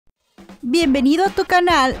Bienvenido a tu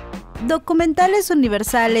canal, Documentales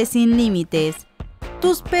Universales sin Límites.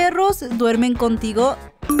 ¿Tus perros duermen contigo?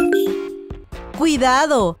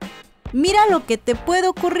 ¡Cuidado! Mira lo que te puede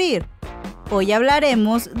ocurrir. Hoy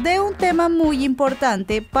hablaremos de un tema muy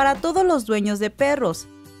importante para todos los dueños de perros.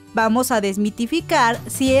 Vamos a desmitificar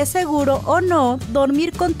si es seguro o no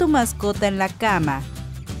dormir con tu mascota en la cama.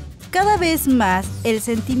 Cada vez más, el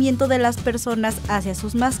sentimiento de las personas hacia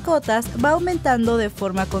sus mascotas va aumentando de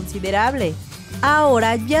forma considerable.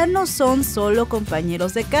 Ahora ya no son solo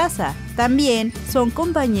compañeros de casa, también son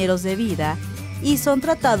compañeros de vida y son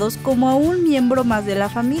tratados como un miembro más de la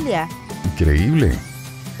familia. Increíble.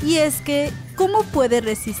 Y es que, ¿cómo puede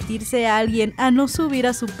resistirse a alguien a no subir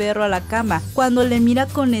a su perro a la cama cuando le mira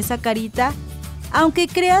con esa carita? Aunque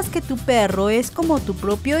creas que tu perro es como tu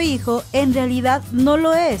propio hijo, en realidad no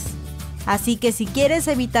lo es. Así que si quieres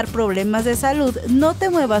evitar problemas de salud, no te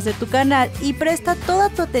muevas de tu canal y presta toda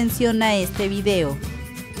tu atención a este video.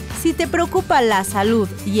 Si te preocupa la salud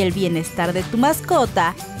y el bienestar de tu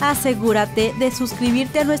mascota, asegúrate de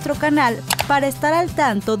suscribirte a nuestro canal para estar al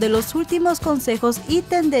tanto de los últimos consejos y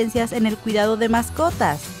tendencias en el cuidado de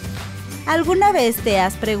mascotas. ¿Alguna vez te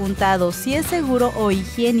has preguntado si es seguro o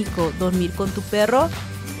higiénico dormir con tu perro?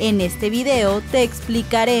 En este video te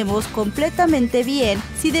explicaremos completamente bien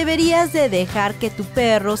si deberías de dejar que tu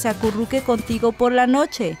perro se acurruque contigo por la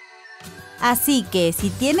noche. Así que si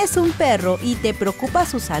tienes un perro y te preocupa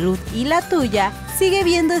su salud y la tuya, sigue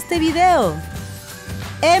viendo este video.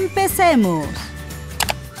 ¡Empecemos!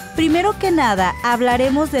 Primero que nada,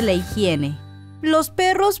 hablaremos de la higiene. Los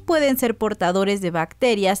perros pueden ser portadores de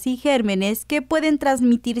bacterias y gérmenes que pueden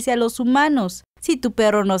transmitirse a los humanos. Si tu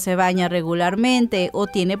perro no se baña regularmente o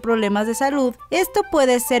tiene problemas de salud, esto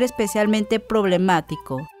puede ser especialmente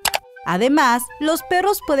problemático. Además, los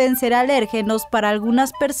perros pueden ser alérgenos para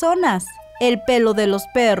algunas personas. El pelo de los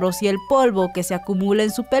perros y el polvo que se acumula en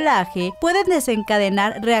su pelaje pueden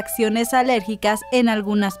desencadenar reacciones alérgicas en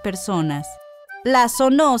algunas personas. Las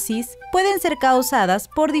zoonosis pueden ser causadas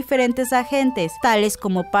por diferentes agentes, tales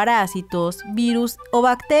como parásitos, virus o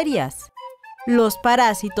bacterias. Los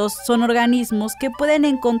parásitos son organismos que pueden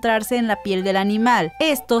encontrarse en la piel del animal.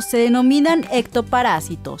 Estos se denominan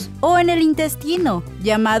ectoparásitos o en el intestino,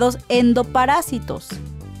 llamados endoparásitos.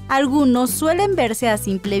 Algunos suelen verse a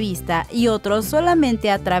simple vista y otros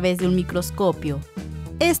solamente a través de un microscopio.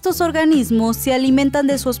 Estos organismos se alimentan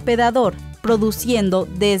de su hospedador, produciendo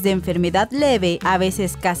desde enfermedad leve, a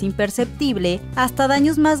veces casi imperceptible, hasta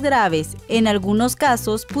daños más graves, en algunos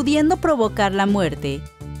casos pudiendo provocar la muerte.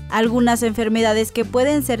 Algunas enfermedades que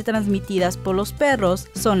pueden ser transmitidas por los perros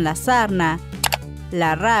son la sarna,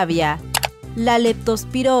 la rabia, la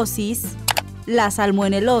leptospirosis, la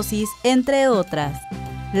salmonelosis, entre otras.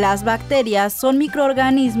 Las bacterias son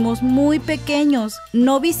microorganismos muy pequeños,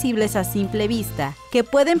 no visibles a simple vista, que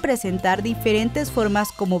pueden presentar diferentes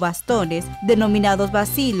formas como bastones, denominados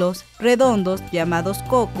bacilos, redondos, llamados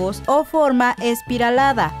cocos, o forma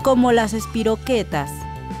espiralada, como las espiroquetas.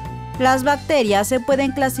 Las bacterias se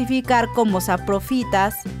pueden clasificar como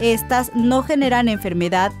saprofitas. Estas no generan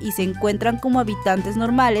enfermedad y se encuentran como habitantes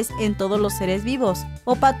normales en todos los seres vivos,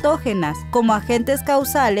 o patógenas, como agentes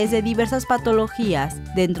causales de diversas patologías,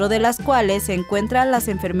 dentro de las cuales se encuentran las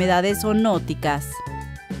enfermedades zoonóticas.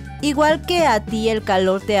 Igual que a ti el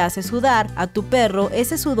calor te hace sudar, a tu perro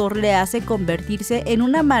ese sudor le hace convertirse en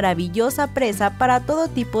una maravillosa presa para todo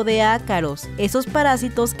tipo de ácaros, esos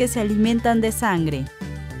parásitos que se alimentan de sangre.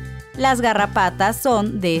 Las garrapatas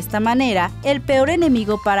son, de esta manera, el peor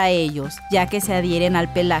enemigo para ellos, ya que se adhieren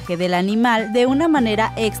al pelaje del animal de una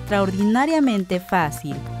manera extraordinariamente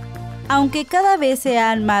fácil. Aunque cada vez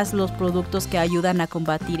sean más los productos que ayudan a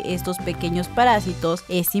combatir estos pequeños parásitos,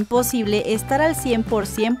 es imposible estar al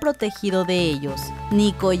 100% protegido de ellos.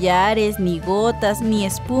 Ni collares, ni gotas, ni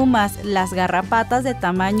espumas, las garrapatas de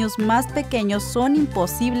tamaños más pequeños son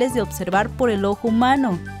imposibles de observar por el ojo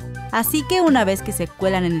humano. Así que una vez que se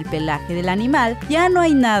cuelan en el pelaje del animal, ya no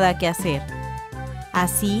hay nada que hacer.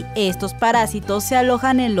 Así, estos parásitos se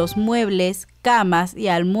alojan en los muebles, camas y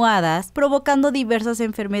almohadas, provocando diversas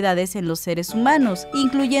enfermedades en los seres humanos,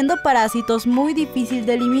 incluyendo parásitos muy difíciles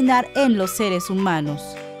de eliminar en los seres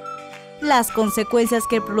humanos. Las consecuencias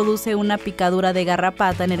que produce una picadura de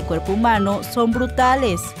garrapata en el cuerpo humano son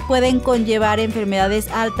brutales. Pueden conllevar enfermedades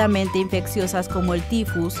altamente infecciosas como el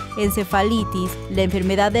tifus, encefalitis, la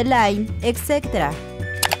enfermedad de Lyme, etc.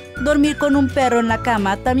 Dormir con un perro en la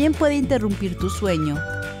cama también puede interrumpir tu sueño.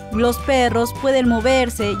 Los perros pueden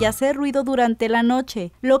moverse y hacer ruido durante la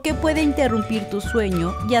noche, lo que puede interrumpir tu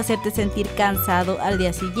sueño y hacerte sentir cansado al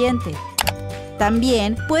día siguiente.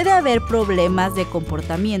 También puede haber problemas de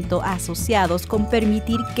comportamiento asociados con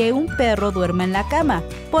permitir que un perro duerma en la cama.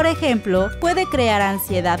 Por ejemplo, puede crear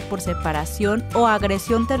ansiedad por separación o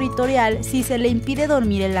agresión territorial si se le impide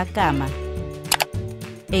dormir en la cama.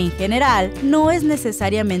 En general, no es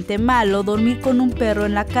necesariamente malo dormir con un perro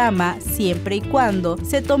en la cama siempre y cuando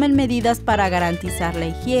se tomen medidas para garantizar la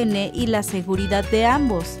higiene y la seguridad de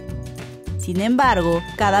ambos. Sin embargo,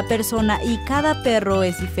 cada persona y cada perro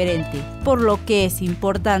es diferente, por lo que es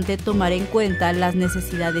importante tomar en cuenta las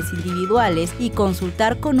necesidades individuales y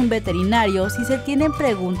consultar con un veterinario si se tienen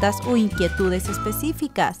preguntas o inquietudes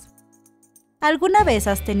específicas. ¿Alguna vez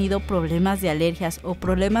has tenido problemas de alergias o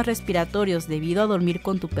problemas respiratorios debido a dormir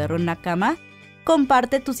con tu perro en la cama?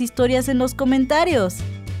 Comparte tus historias en los comentarios.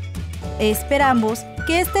 Esperamos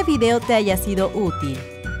que este video te haya sido útil.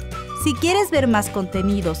 Si quieres ver más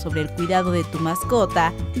contenido sobre el cuidado de tu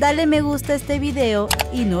mascota, dale me gusta a este video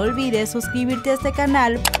y no olvides suscribirte a este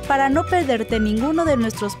canal para no perderte ninguno de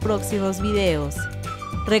nuestros próximos videos.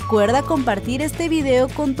 Recuerda compartir este video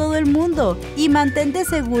con todo el mundo y mantente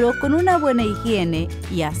seguro con una buena higiene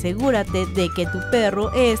y asegúrate de que tu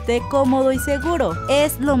perro esté cómodo y seguro.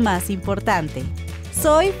 Es lo más importante.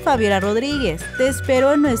 Soy Fabiola Rodríguez. Te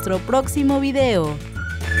espero en nuestro próximo video.